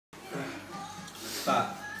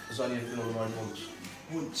fat has only ever been on the road once.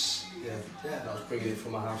 Once? Yeah. Yeah. That was bringing it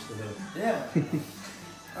from my house to here. Yeah.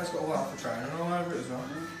 That's got a while for training all over it as well.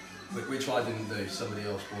 Which I didn't do, somebody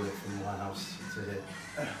else brought it from my house to here.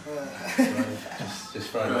 So, just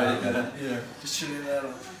throwing it out there. Yeah, just chilling there.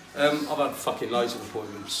 I've had fucking loads of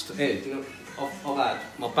appointments. Here, you know, I've had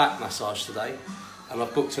my back massage today, and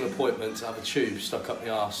I've booked an appointment to have a tube stuck up my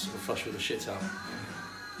arse and flush all the shit out.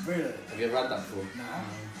 Really? Have you ever had that before? No.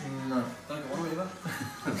 No. Don't go on either.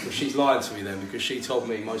 Well, she's lying to me then, because she told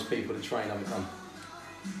me most people that train haven't done.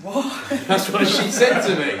 What? That's what she said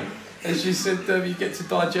to me. And she said you get to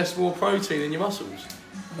digest more protein in your muscles.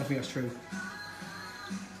 I think that's true.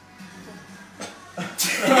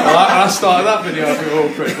 I started that video a bit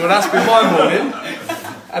awkward. Well, that's been my morning.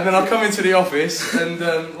 And then I come into the office, and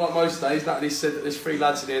like most days, Natalie said that there's 3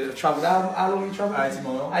 lads in here that have travelled. How long have you travelled? 80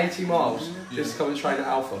 miles. 80 miles, just to come and train at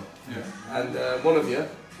Alpha. Yeah. And one of you,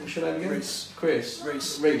 what's your name again? Reese. Chris.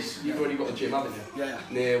 Reese. You've already got a gym, haven't you? Yeah.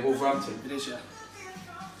 Near Wolverhampton. It is, yeah.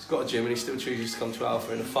 He's got a gym, and he still chooses to come to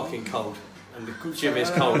Alpha in the fucking cold. And the gym is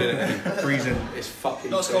cold, isn't it? Freezing. It's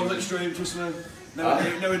fucking Not as cold as extreme, trust me.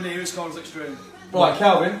 Nowhere near as cold as extreme. Right,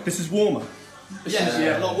 Calvin. This is warmer. This is,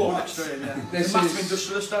 a lot warmer than extreme, yeah. This It's a massive is-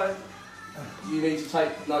 industrialist day. You need to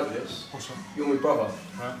take note of this. What's that? You're my brother,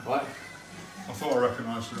 Right. right? I thought I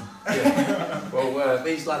recognised you. Yeah. Well,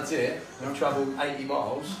 these lads here have travelled 80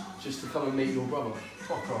 miles just to come and meet your brother.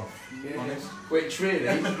 Fuck off. Yeah. Honest. Which really, You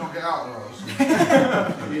should not get out of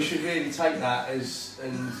those. you should really take that as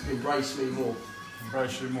and embrace me more.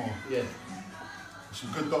 Embrace you more. Yeah. There's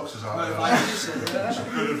some good doctors out there. Motivation, Some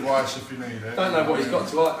good advice if you need it. Don't know what he's got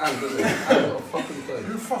to like and does he? I haven't got a fucking clue.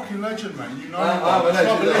 You're a fucking legend, mate. You know I'm a that.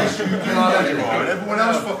 legend, The trouble is, you do I'm a get legend. it right. Everyone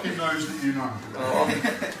else fucking knows that you know.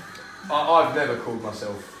 I've never called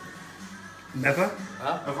myself. Never?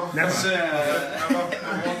 Huh? Ever? Never.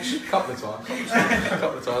 Ever? Once? A couple of times. A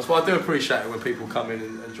couple of times. Well, I do appreciate it when people come in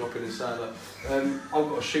and drop in and say, look, I've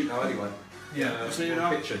got a shoot now anyway. Yeah. So you A know.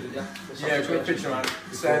 picture, didn't you? Yeah, got a picture, mate.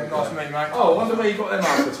 Said, nice to meet you, mate. Oh, I wonder where you got them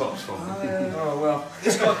after tops from. Oh, well.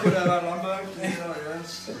 This guy called Aarron Lambo.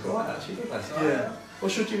 Right, actually, didn't they? Yeah.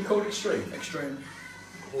 What's your gym called? Extreme? Extreme.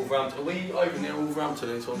 Wolverhampton. Are we over near Wolverhampton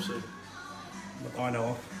anytime soon? I know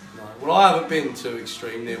of. No. Well, I haven't been to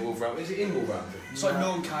Extreme near Wolverhampton. Is it in Wolverhampton? It's like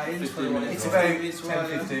Norton Keynes. 15 minutes. It's about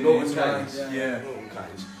 10-15 Norton minutes. Keynes. Yeah. Norton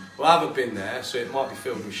Keynes. Well, I haven't been there, so it might be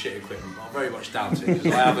filled with shit equipment. I very much doubt it,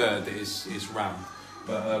 because I have heard that it's rammed.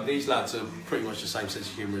 But these lads are pretty much the same sense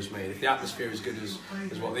of humour as me. If the atmosphere is good as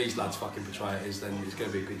what these lads fucking portray it is, then it's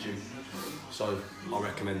going to be a good gym. So I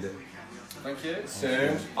recommend it. Thank you.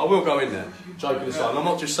 So I will go in there. Joking aside, I'm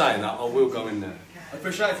not just saying that. I will go in there. I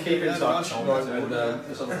appreciate it if you Keep keep in it touch. nice. And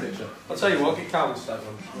let's have a picture. I'll tell you what. Get Calvin to stay on.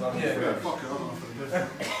 Yeah, fuck it. I'm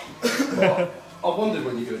not Well, I've wondered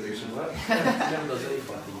when you're going to do some work. He never does any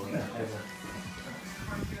fucking work. Ever.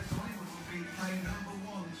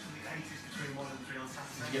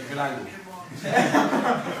 Did you get a good angle? Do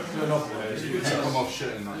another one. I'm off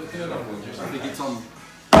shit in that. Do another one. Just I think it's on.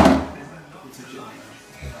 I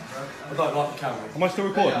don't like the camera. Am I still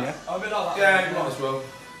recording, yeah? I'm a bit like that. Yeah, you might as well.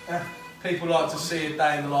 People like to see a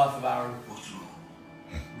day in the life of Aarron. We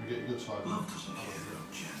get a good side.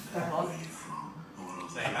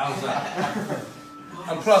 How's that?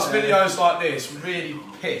 And plus, videos like this really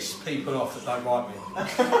piss people off that don't like me.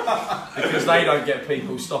 Because they don't get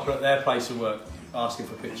people stopping at their place of work asking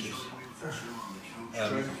for pictures.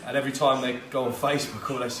 And every time they go on Facebook,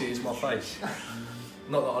 all they see is my face.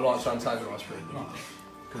 Not that I like to antagonise people,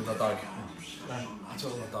 because I don't. At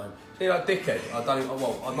all, I don't. See, like Dickhead,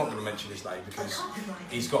 well, I'm not going to mention his name because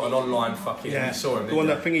he's got an online fucking. Yeah, You saw him, the one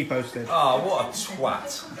didn't that thingy posted. Oh, what a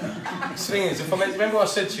twat. The thing is, remember I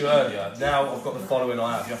said to you earlier, now I've got the following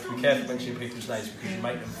I have, you have to be careful mentioning people's names because you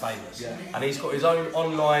make them famous. Yeah. And he's got his own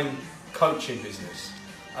online coaching business.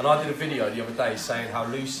 And I did a video the other day saying how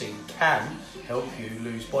leucine can help you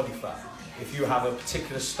lose body fat. If you have a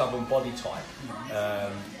particular stubborn body type,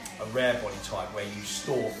 a rare body type where you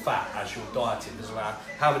store fat as you're dieting, doesn't matter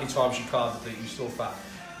how many times you carb deplete, you store fat.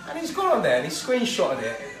 And he's gone on there and he's screenshotted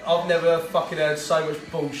it. I've never fucking heard so much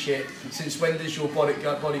bullshit. Since when does your body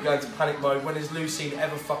go into panic mode? When has leucine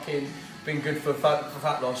ever fucking been good for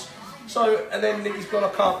fat loss? So, and then he's gone, I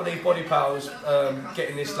can't believe Body Power's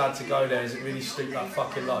getting this lad to go there. Is it really stooped that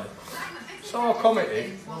fucking low? So I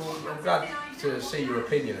commented, well, I'm glad to see your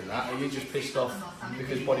opinion in that. Are you just pissed off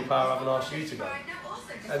because Body Power haven't asked you to go?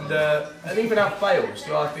 And even our fails,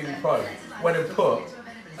 the IFBB Pro, went and put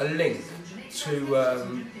a link to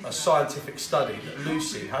a scientific study that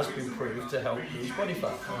leucine has been proved to help lose body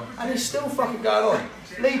fat. And it's still fucking going on.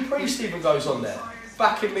 Lee Priest even goes on there.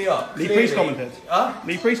 backing me up. Lee clearly. Priest commented. Huh?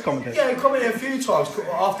 Lee Priest commented. Yeah, he commented a few times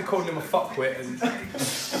after calling him a fuckwit and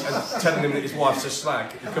telling him that his wife's a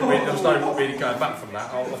slag. He couldn't really, there was no really going back from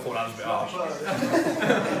that. I thought that was a bit harsh.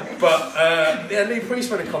 But yeah, Lee Priest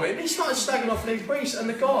made a comment. And he started slagging off Lee Priest, and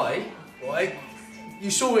the guy, right? You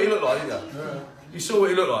saw what he looked like, didn't you? Yeah. You saw what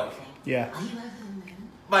he looked like. Yeah.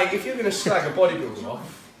 Mate, if you're going to slag a bodybuilder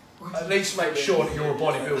off, at least make sure that you're a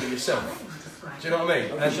bodybuilder yourself. Do you know what I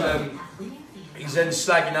mean? And he's then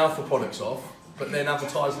slagging Alpha products off, but then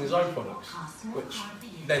advertising his own products, which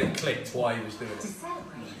then it clicked why he was doing it.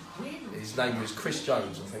 His name was Chris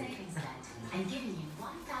Jones, I think.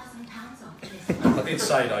 I did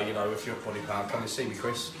say though, you know, if you're a body power, come and see me,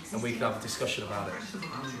 Chris, and we can have a discussion about it.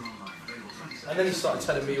 And then he started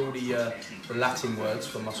telling me all the Latin words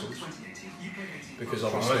for muscles. Because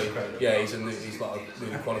obviously, yeah, he's like a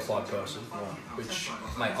really qualified person. Which,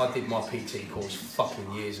 mate, I did my PT course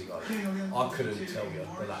fucking years ago. I couldn't tell you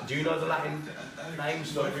the Latin. Do you know the Latin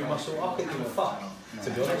names for every muscle? I couldn't give a fuck, to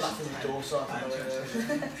be honest.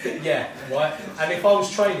 Yeah, right. And if I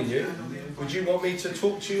was training you, would you want me to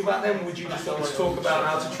talk to you about them, or would you just want me to talk about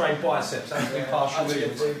how to train biceps, how to do partial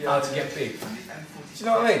movements, how to get big? Do you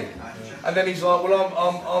know what I mean? And then he's like, well,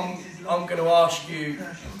 I'm going to ask you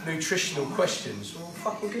nutritional questions. Well,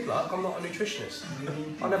 fucking good luck, I'm not a nutritionist.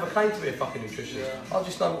 I never claimed to be a fucking nutritionist. I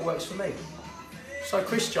just know what works for me. So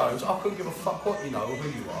Chris Jones, I couldn't give a fuck what you know or who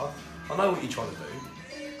you are. I know what you're trying to do.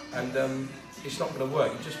 And it's not going to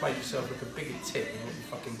work. You just made yourself look a bigger tit than what you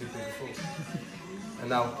fucking did before. And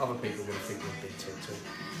now other people are going to think you're a big tit too.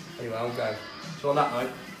 Anyway, I'm going. So on that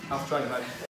note, have training, mate.